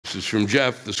This is from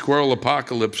Jeff. The squirrel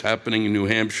apocalypse happening in New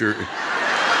Hampshire.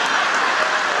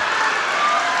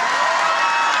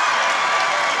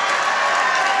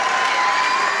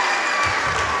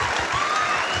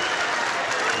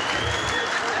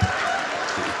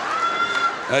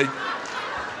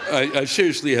 I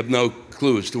seriously have no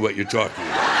clue as to what you're talking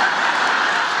about.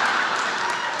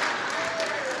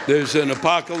 There's an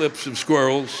apocalypse of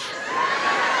squirrels.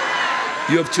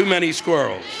 You have too many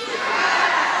squirrels.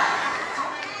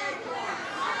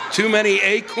 Too many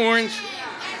acorns.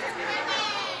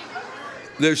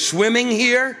 They're swimming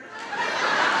here?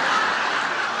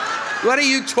 What are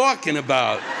you talking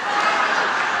about?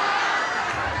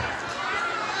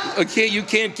 Okay, you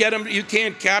can't get them, you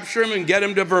can't capture them and get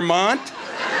them to Vermont?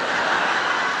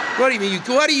 What do you mean?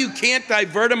 What do you can't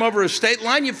divert them over a state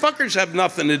line? You fuckers have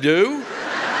nothing to do.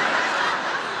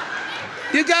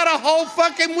 You got a whole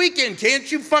fucking weekend.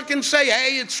 Can't you fucking say,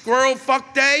 hey, it's squirrel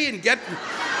fuck day and get...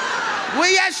 Well,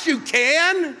 yes, you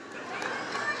can.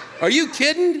 Are you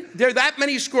kidding? There are that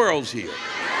many squirrels here.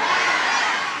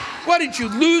 What, did you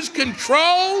lose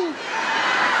control?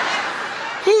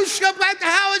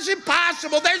 How is it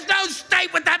possible? There's no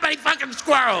state with that many fucking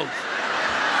squirrels.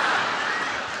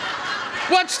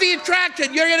 What's the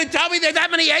attraction? You're gonna tell me there's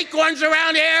that many acorns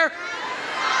around here?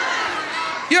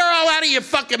 You're all out of your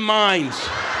fucking minds.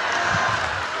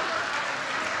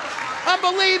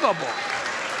 Unbelievable.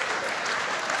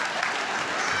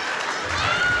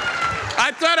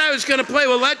 I thought I was gonna play,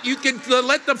 well, let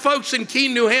the folks in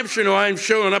Keene, New Hampshire know I'm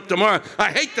showing up tomorrow.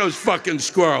 I hate those fucking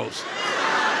squirrels.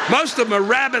 Most of them are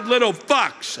rabid little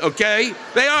fucks, okay?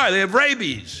 They are, they have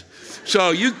rabies. So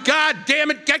you, God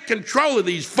damn it, get control of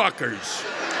these fuckers.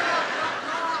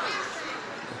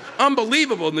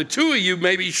 Unbelievable, and the two of you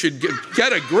maybe should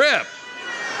get a grip.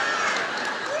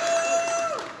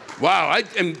 Wow,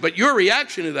 but your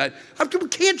reaction to that,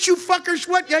 can't you fuckers,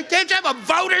 what, can't you have a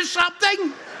vote or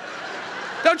something?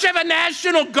 Don't you have a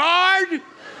National Guard?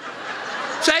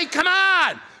 Say, come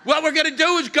on. What we're gonna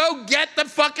do is go get the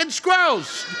fucking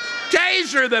squirrels.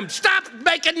 Taser them. Stop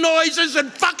making noises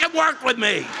and fucking work with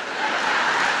me.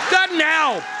 Doesn't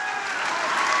help.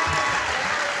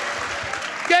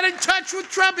 Get in touch with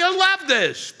Trump. You'll love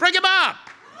this. Bring him up.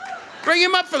 Bring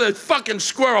him up for the fucking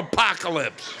squirrel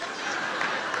apocalypse.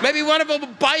 Maybe one of them will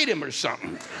bite him or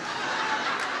something.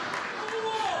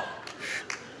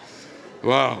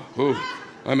 Wow. Ooh.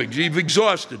 You've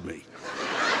exhausted me.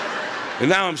 And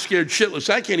now I'm scared shitless.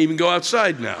 I can't even go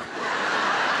outside now.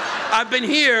 I've been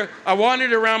here, I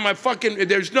wandered around my fucking,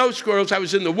 there's no squirrels. I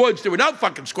was in the woods, there were no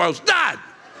fucking squirrels, none.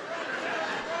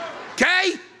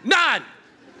 Okay? None.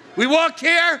 We walk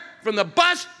here from the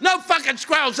bus, no fucking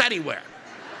squirrels anywhere.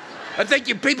 I think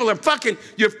you people are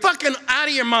you're fucking out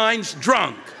of your minds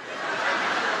drunk.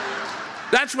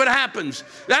 That's what happens.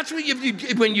 That's what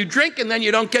when you drink and then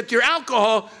you don't get your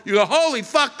alcohol, you go, holy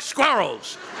fuck,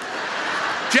 squirrels.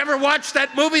 Did you ever watch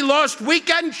that movie, Lost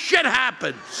Weekend? Shit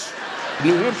happens.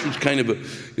 New Hampshire's kind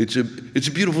of it's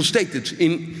a beautiful state that's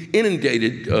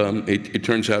inundated, it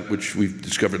turns out, which we've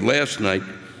discovered last night.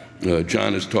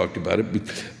 John has talked about it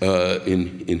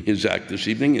in his act this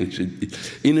evening, and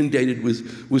it's inundated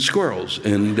with squirrels.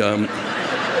 And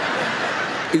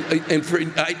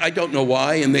I don't know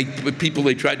why, and people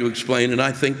they tried to explain, and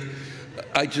I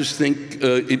just think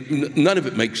none of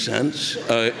it makes sense.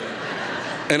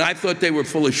 And I thought they were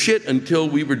full of shit until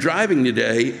we were driving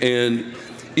today, and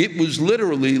it was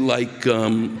literally like,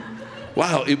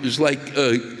 wow, it was like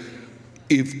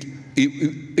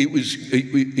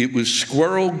it was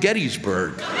Squirrel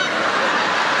Gettysburg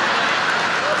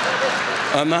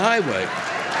on the highway.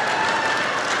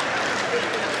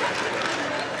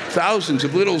 Thousands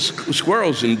of little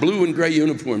squirrels in blue and gray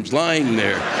uniforms lying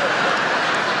there.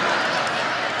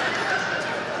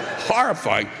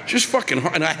 Horrifying, just fucking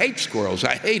and I hate squirrels,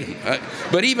 I hate them.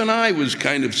 But even I was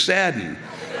kind of saddened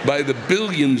by the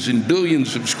billions and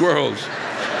billions of squirrels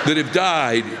that have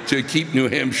died to keep New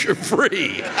Hampshire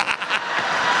free.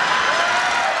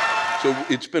 So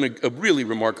it's been a really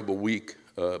remarkable week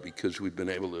because we've been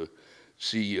able to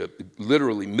see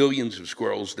literally millions of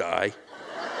squirrels die.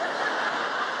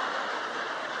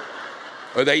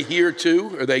 Are they here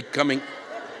too? Are they coming?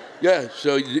 Yeah,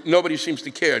 so nobody seems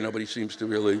to care. Nobody seems to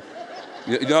really,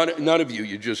 none of you,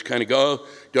 you just kind of go, oh,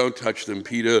 don't touch them,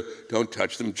 Peter, don't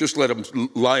touch them. Just let them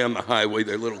lie on the highway,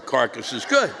 their little carcasses.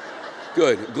 Good,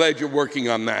 good. I'm glad you're working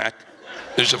on that.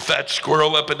 There's a fat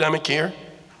squirrel epidemic here?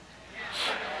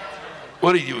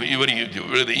 What do you do?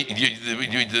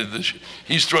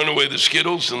 He's thrown away the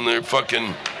Skittles and they're fucking,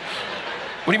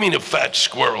 what do you mean a fat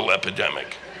squirrel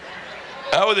epidemic?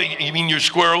 How are they, you mean your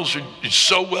squirrels are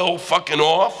so well fucking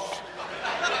off?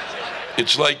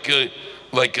 It's like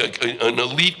an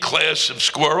elite class of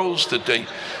squirrels that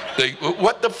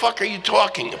what the fuck are you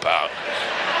talking about?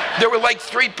 There were like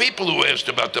 3 people who asked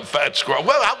about the fat squirrel.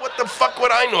 Well, what the fuck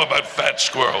would I know about fat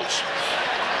squirrels?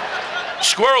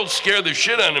 Squirrels scare the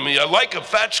shit out of me. I like a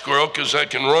fat squirrel because I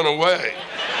can run away.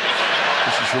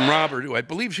 This is from Robert, who I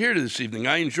believe is here this evening.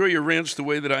 I enjoy your rants the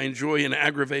way that I enjoy an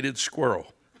aggravated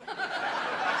squirrel.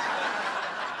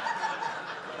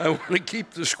 I want to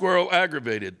keep the squirrel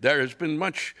aggravated. There has been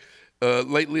much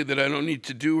lately that I don't need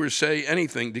to do or say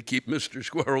anything to keep Mr.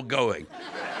 Squirrel going.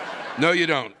 No, you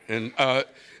don't. And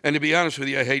to be honest with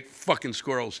you, I hate fucking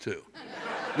squirrels too.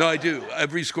 No, I do.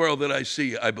 Every squirrel that I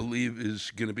see, I believe,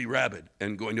 is going to be rabid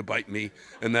and going to bite me,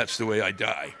 and that's the way I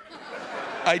die.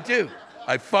 I do.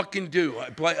 I fucking do.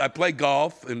 I play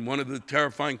golf, and one of the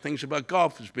terrifying things about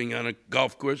golf is being on a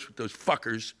golf course with those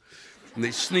fuckers, and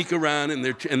they sneak around and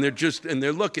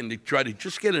they're looking to try to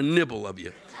just get a nibble of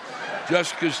you,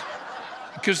 just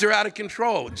because they're out of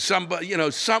control. And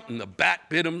somebody, something, the bat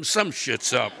bit them, some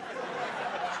shit's up.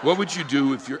 What would you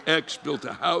do if your ex built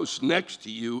a house next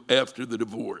to you after the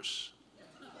divorce?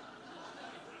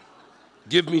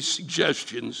 Give me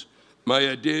suggestions.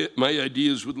 My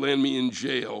ideas would land me in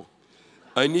jail.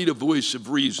 I need a voice of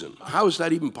reason. How is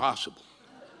that even possible?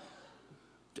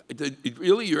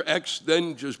 Really, your ex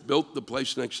then just built the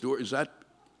place next door? Is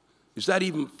that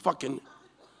even fucking,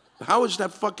 how is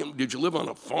that fucking, did you live on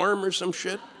a farm or some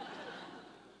shit?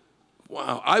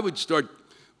 Wow, I would start,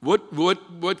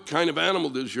 what kind of animal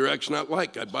does your ex not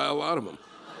like? I'd buy a lot of them.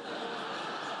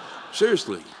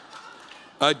 Seriously.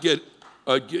 I'd get,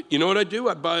 you know what I'd do?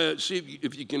 I'd buy see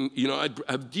if you can, I'd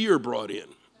have deer brought in,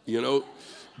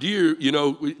 Deer,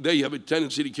 they have a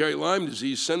tendency to carry Lyme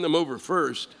disease. Send them over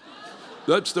first.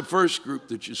 That's the first group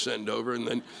that you send over. And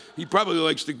then he probably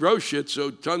likes to grow shit,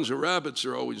 so tons of rabbits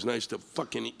are always nice to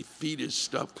fucking feed his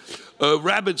stuff.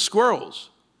 Rabid squirrels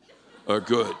are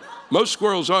good. Most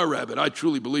squirrels are rabid. I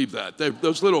truly believe that.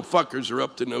 Those little fuckers are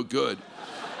up to no good.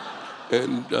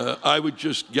 And I would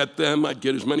just get them. I'd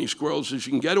get as many squirrels as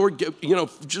you can get, or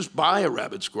just buy a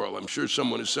rabid squirrel. I'm sure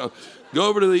someone is selling. Go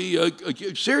over to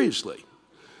the, seriously.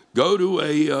 Go to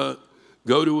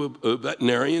a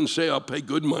veterinarian and say, I'll pay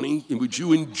good money, and would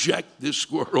you inject this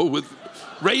squirrel with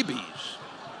rabies?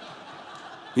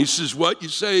 He says, what? You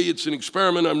say it's an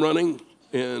experiment I'm running,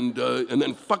 and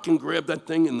then fucking grab that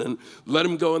thing and then let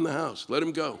him go in the house. Let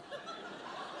him go.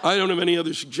 I don't have any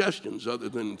other suggestions other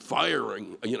than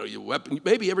firing, your weapon.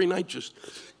 Maybe every night just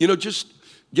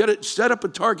set up a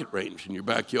target range in your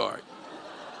backyard.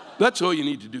 That's all you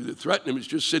need to do to threaten him, is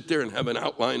just sit there and have an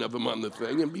outline of him on the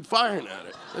thing and be firing at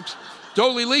it. That's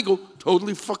totally legal,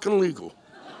 totally fucking legal.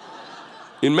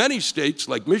 In many states,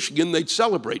 like Michigan, they'd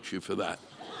celebrate you for that.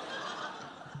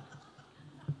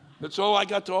 That's all I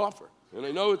got to offer. And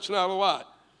I know it's not a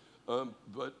lot,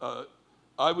 but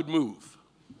I would move.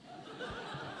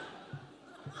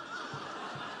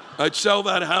 I'd sell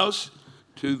that house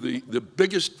to the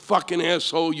biggest fucking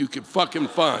asshole you could fucking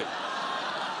find.